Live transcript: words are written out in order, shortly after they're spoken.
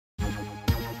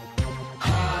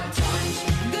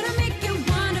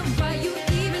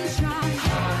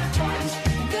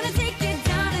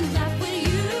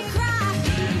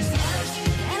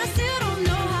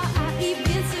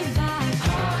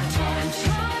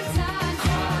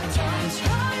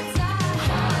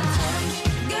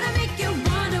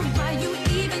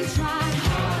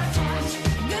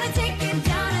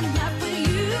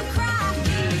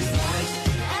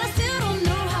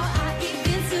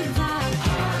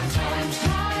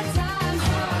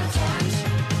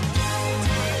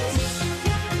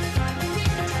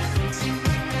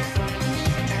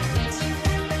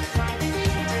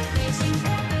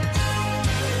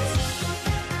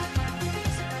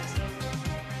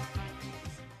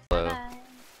so. Bye.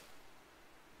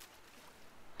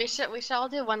 We should all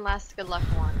do one last good luck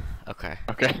one. Okay.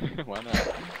 Okay, why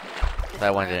not?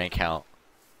 That one didn't count.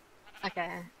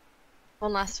 Okay.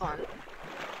 One last one.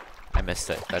 I missed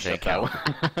it. That didn't count.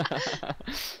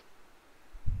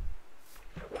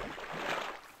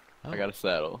 I got a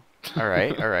saddle.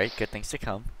 Alright, good things to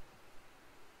come.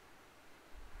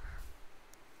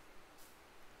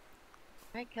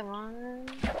 Alright, come on.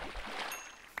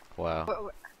 Wow.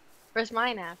 Where's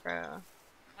mine at, bro?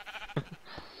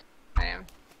 I am.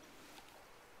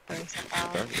 Throwing stuff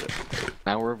out.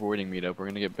 Now we're avoiding meetup, we're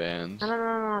gonna get banned.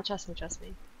 No, trust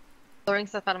me. Throwing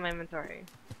stuff out of my inventory.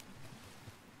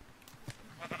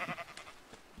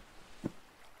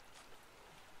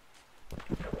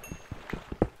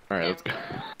 Alright,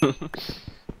 let's go.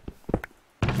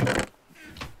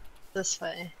 This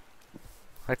way.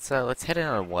 Let's hit in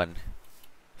on one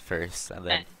first, and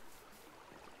then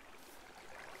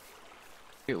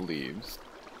It leaves.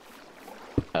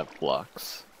 Have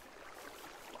blocks.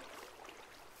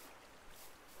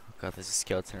 oh god, there's a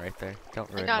skeleton right there. Don't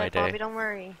I ruin got my it, day. Bobby, don't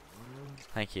worry.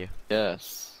 Thank you.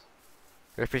 Yes.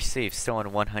 Ripper Steve still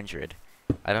on 100.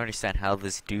 I don't understand how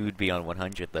this dude be on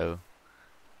 100 though.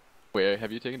 Wait,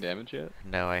 have you taken damage yet?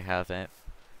 No, I haven't.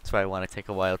 That's why I want to take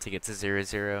a while to get to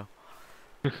 0-0.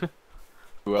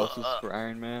 Who else is for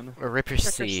Iron Man? Ripper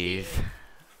Steve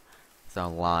is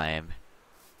on Lime.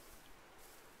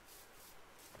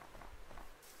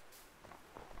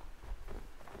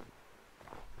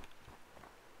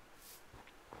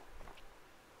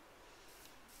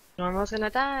 Normal's gonna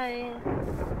die.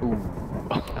 Ooh.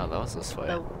 Oh, that was this way.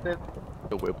 The whip.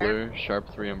 The Whippler, Sharp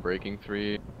 3 and Breaking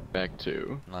 3, back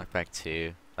 2. Knockback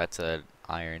 2. That's an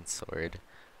iron sword.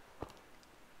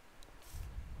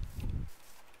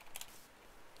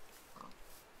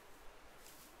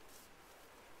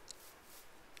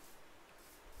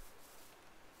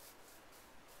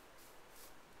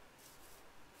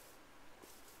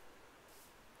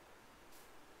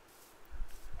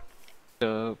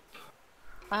 Up.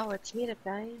 Wow, it's meetup,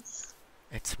 guys.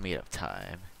 It's meetup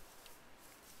time.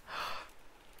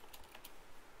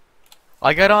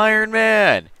 I got Iron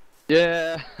Man!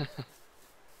 Yeah!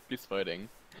 He's fighting.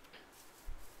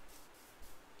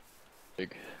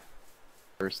 Big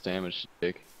first damage to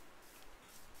take.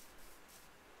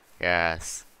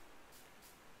 Yes.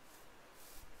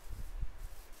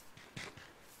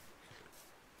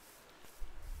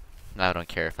 No, I don't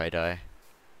care if I die.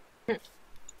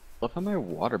 Love how my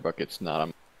water bucket's not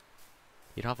on.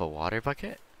 You don't have a water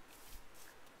bucket?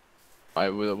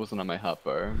 It wasn't on my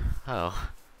hotbar. Oh.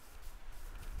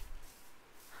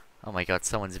 Oh my god,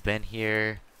 someone's been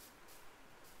here.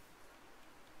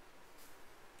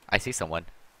 I see someone.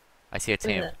 I see a Who is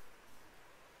team. it?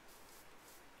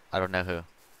 I don't know who.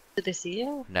 Did they see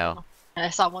you? No. I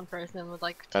saw one person with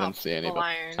like I top didn't see any, full but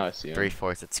iron. now I see him.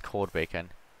 3/4, it's cold bacon.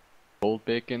 Cold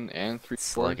bacon and 3/4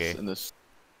 Sluggy. in this.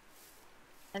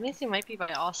 That means he might be by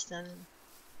Austin.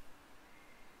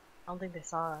 I don't think they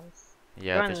saw us.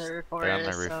 Yeah, They're on there's- the roof they're on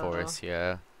the forest, roof so- forest,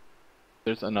 yeah.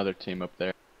 There's another team up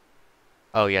there.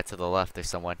 Oh yeah, to the left there's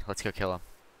someone. Let's go kill him.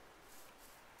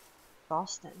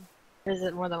 Austin. Or is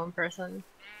it more than one person?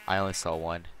 I only saw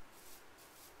one.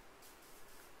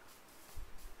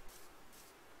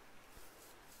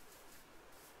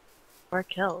 Or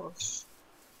kills?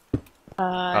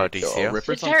 Oh, do you see him?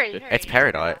 Ripper's It's on Harry, 50. It's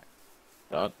Peridot.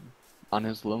 On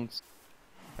his lone.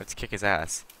 Let's kick his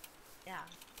ass. Yeah.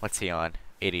 What's he on?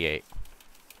 88.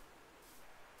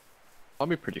 I'll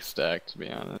be pretty stacked, to be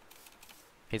honest.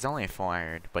 He's only a 4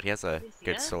 iron, but he has a Did you see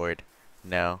good us? sword.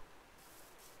 No.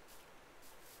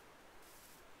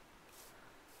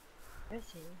 Where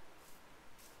is he?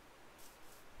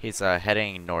 He's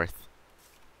heading north.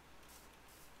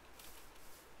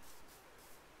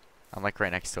 I'm like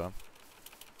right next to him.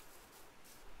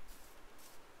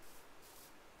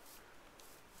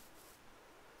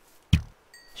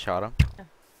 Shot him.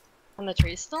 On the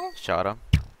tree still? Shot him.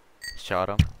 Shot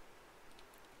him.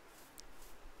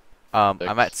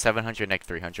 I'm at 700, neck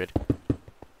 300.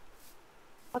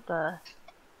 What the?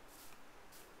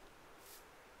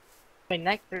 Wait,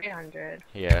 neck 300.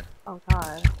 Yeah. Oh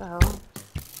god, what the hell?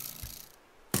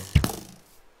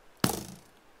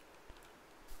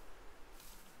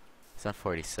 He's on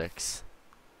 46.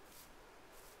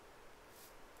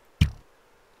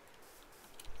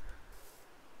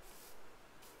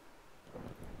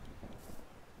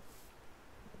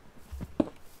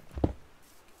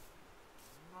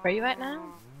 Where are you at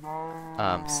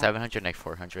now? 700, neck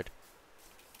 400.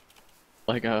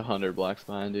 Like 100 blocks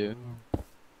behind you.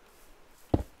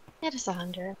 Yeah, just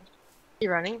 100. You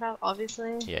running,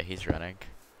 obviously? Yeah, he's running.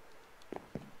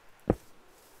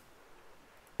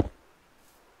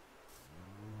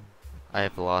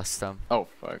 I've lost them. Oh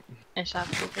fuck. I shot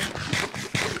people.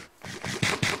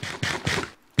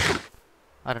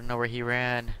 I don't know where he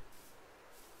ran.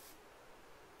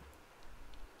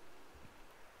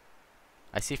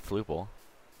 I see Flubel.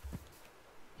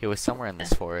 He was somewhere in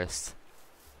this forest.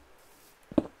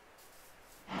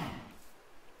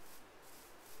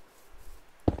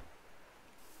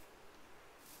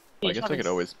 Well, I guess I could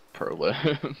always pro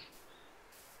him.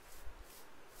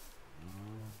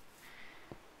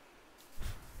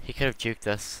 He could have juked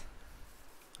us.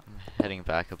 I'm heading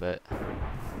back a bit.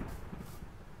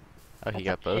 Oh, he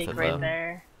got both of right them.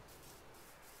 there.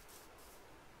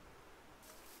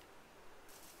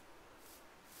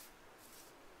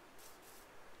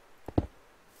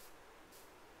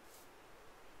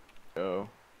 Go.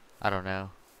 I don't know.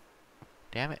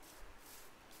 Damn it.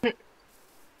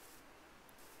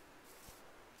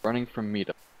 Running from me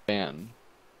to fan.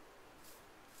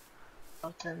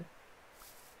 Elton.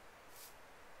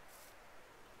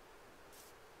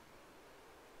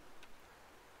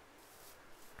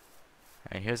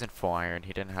 And he was in full iron.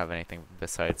 He didn't have anything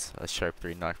besides a sharp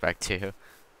 3 knockback 2.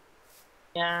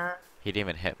 Yeah. He didn't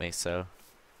even hit me, so.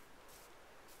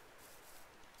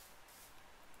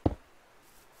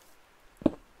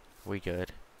 We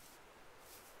good.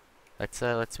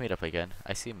 Let's meet up again.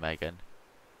 I see Megan.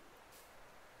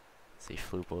 See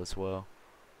Flubel as well.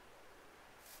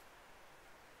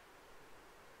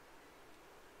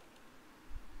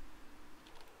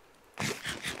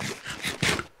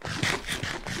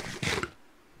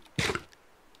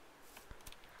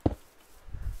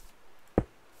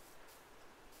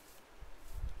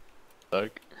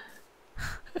 Fuck.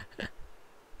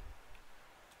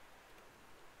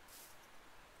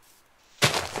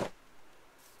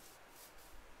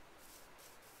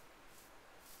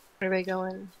 Where are we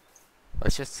going?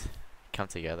 Let's just come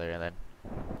together and then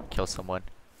kill someone.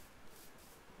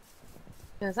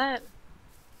 Is that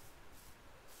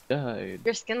Died.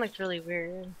 your skin looks really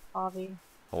weird, Bobby?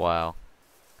 Wow.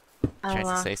 I don't Chance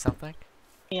to know. say something?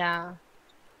 Yeah.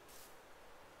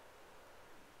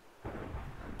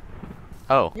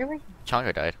 Oh, You're like,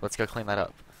 Chongo died. Let's go clean that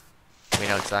up. We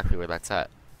know exactly where that's at.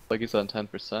 Like he's on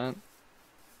 10%.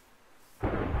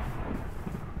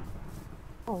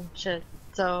 oh shit.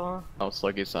 So Oh,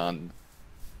 Sluggy's on.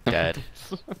 Dead.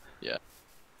 Yeah.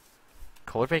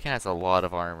 Cold Bacon has a lot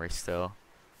of armor still.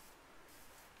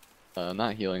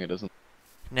 Not healing it isn't.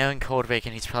 Knowing Cold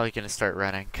Bacon, he's probably gonna start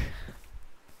running.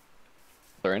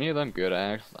 Are any of them good?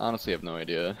 I honestly have no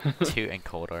idea. 2 and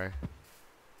Cold are.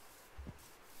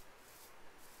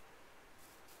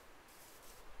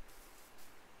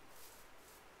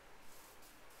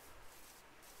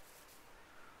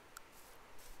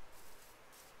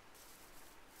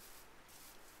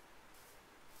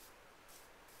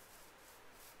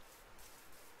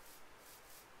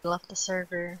 left the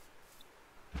server.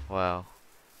 Wow.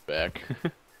 Back.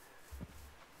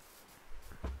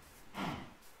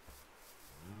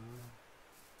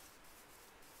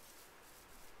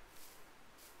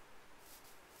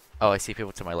 Oh, I see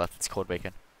people to my left. It's Cold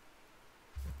Bacon.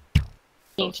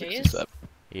 Being Oh, chased? 67.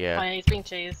 Yeah, Oh, yeah, he's being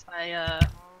chased by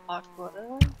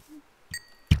Aqua.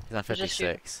 he's on just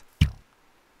shoot. 56.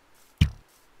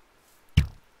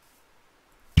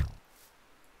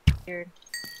 Weird.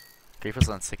 People's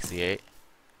on 68.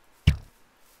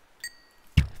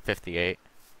 58.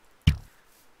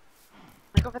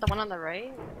 I go for the one on the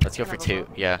right. Let's go for 2.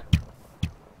 Yeah.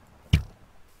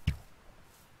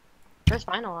 Where's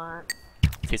Final at?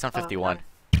 He's on Oh, 51.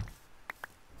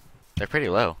 They're pretty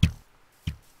low.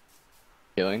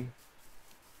 Healing.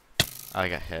 Oh, I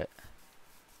got hit.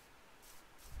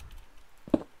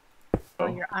 Oh,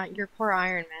 your poor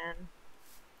Iron Man.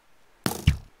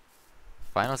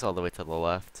 Final's all the way to the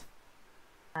left.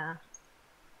 Yeah.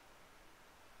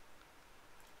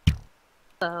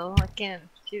 So I can't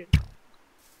shoot.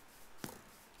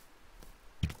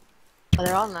 Oh,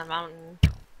 they're all in that mountain.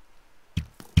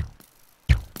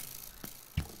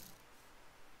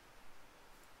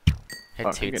 Hit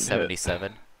Fuck, 2 I'm getting hit.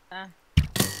 77. Yeah.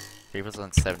 People's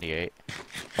on 78.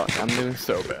 Fuck, I'm doing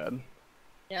so bad.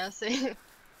 Yeah, see.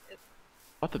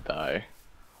 About to die.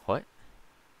 What?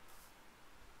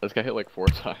 I just got hit like 4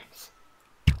 times.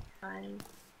 Fine.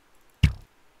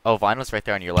 Oh, Vinyl's right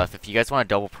there on your left. If you guys want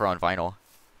to double pro on Vinyl,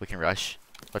 we can rush.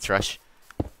 Let's rush.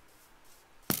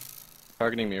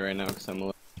 Targeting me right now because I'm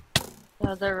low.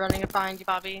 They're running behind you,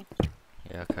 Bobby.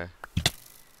 Yeah, okay.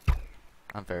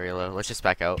 I'm very low. Let's just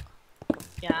back out.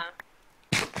 Yeah.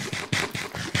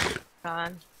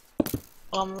 God.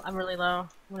 Well, I'm really low.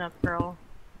 I'm gonna pearl.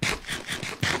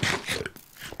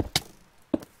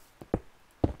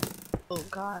 Oh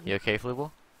God. You okay,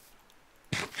 Flubel?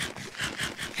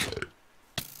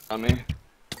 On me.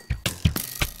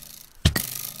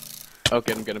 Oh,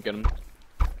 get him, get him, get him.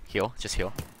 Heal, just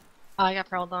heal. Oh, I got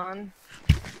pearled on.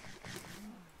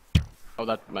 Oh,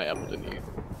 that my apple didn't eat.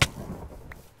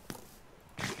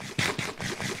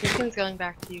 Beacon's going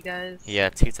back to you guys. Yeah,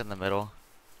 T's in the middle.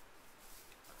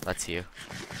 That's you.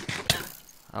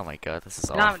 Oh my god, this is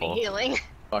I don't have awful. any healing.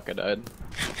 Fuck, I died.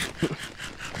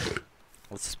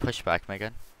 Let's just push back,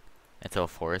 Megan. Into a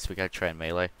forest, we gotta try and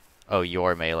melee. Oh,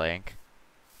 you're meleeing.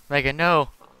 Megan, no!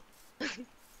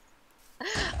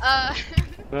 Uh,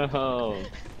 No.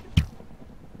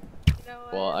 you know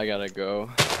what? Well, I gotta go.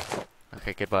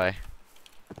 Okay, goodbye.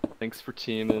 Thanks for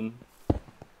teaming.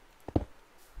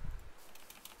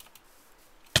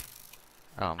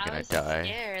 Oh, I'm I gonna was die.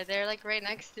 scared. They're like right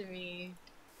next to me.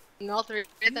 And all three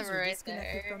of them are right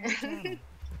there.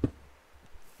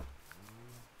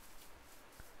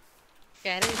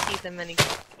 Yeah, I didn't see them any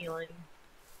healing.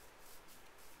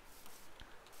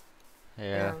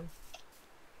 Yeah.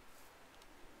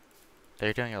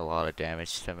 They're doing a lot of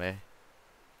damage to me.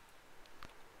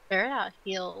 They're not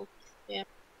healed. Yeah.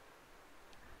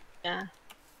 Yeah.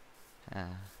 Uh,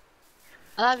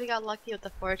 I thought we got lucky with the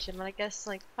fortune, but I guess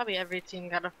like probably every team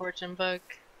got a fortune book.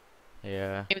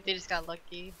 yeah. Maybe they just got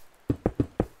lucky.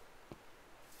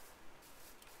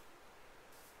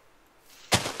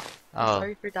 Oh,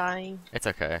 Sorry for dying. it's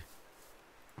okay.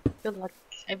 Good luck.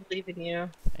 I believe in you.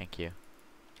 Thank you.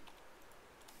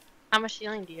 How much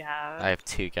healing do you have? I have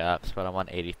 2 gaps, but I'm on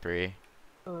 83.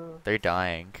 Oh. They're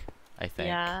dying, I think.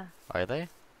 Yeah. Are they?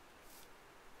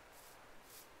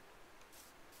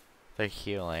 They're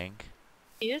healing.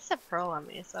 You used a pro on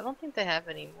me, so I don't think they have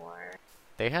any more.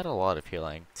 They had a lot of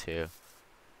healing, too.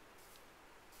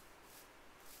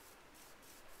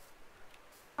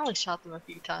 I only shot them a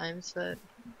few times, but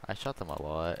I shot them a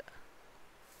lot.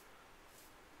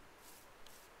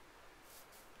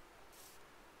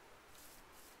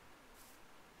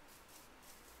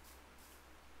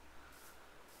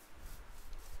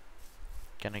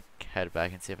 Gonna head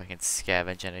back and see if I can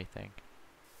scavenge anything.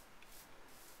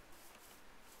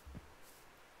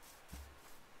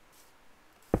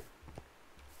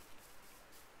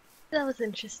 that was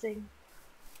interesting.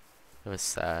 It was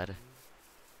sad.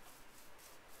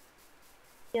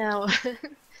 Yeah.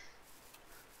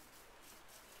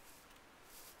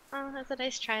 Oh, that's a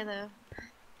nice try though.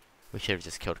 We should have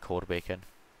just killed Cold Bacon.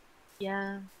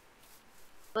 Yeah.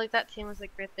 Like that team was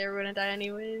like right there, we're gonna die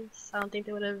anyways. I don't think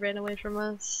they would have ran away from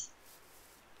us.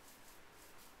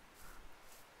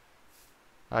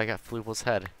 Oh, I got Flueble's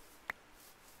head.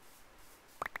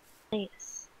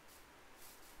 Nice.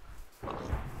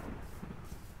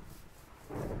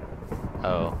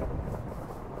 Oh.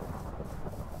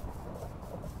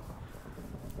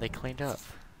 They cleaned up.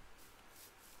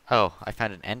 Oh, I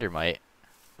found an endermite.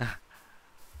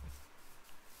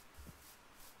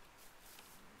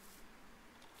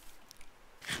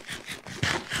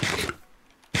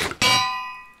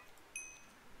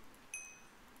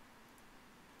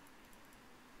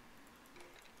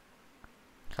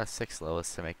 Cost 6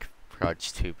 levels to make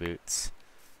Proj 2 boots.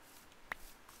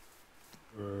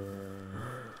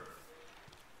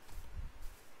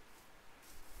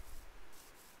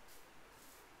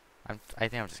 I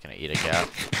think I'm just gonna eat a gap.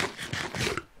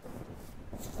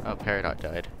 Oh, Peridot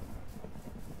died.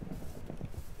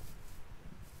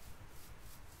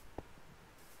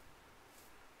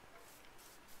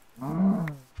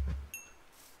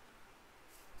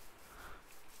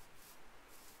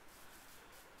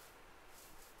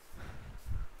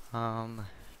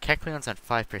 Kecleon's on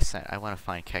 5%. I want to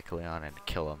find Kecleon and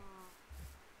kill him.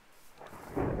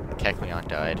 Kecleon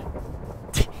died.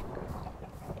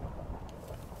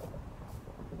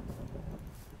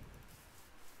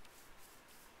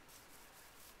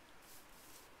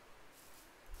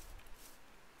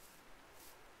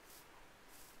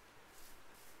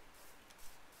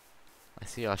 I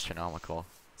see Astronomical.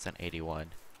 It's an 81.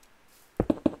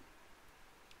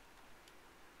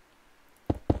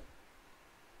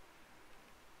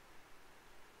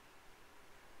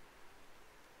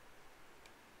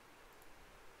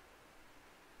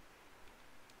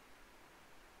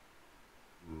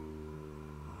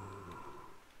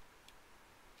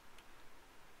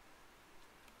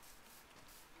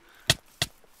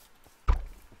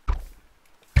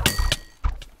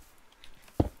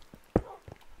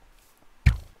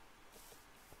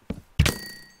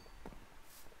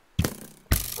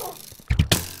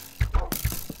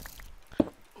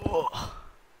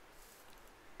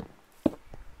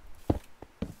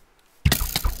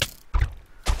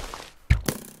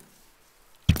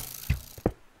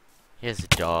 He has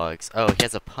dogs. Oh, he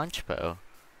has a punch bow.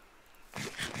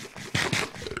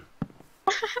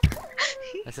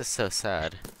 This is so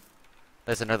sad.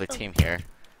 There's another team here.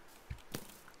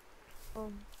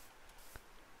 Oh.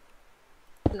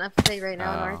 An update right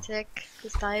now in Oh. Arctic.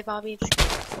 Just die, Bobby.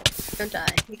 Just don't die.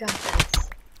 You got this.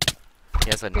 He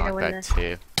has a You're gonna win knockback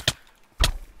too.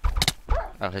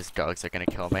 Oh, his dogs are gonna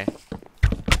kill me.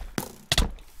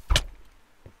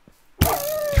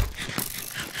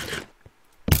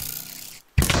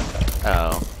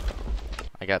 Oh.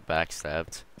 I got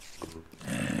backstabbed.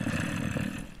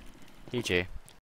 GG.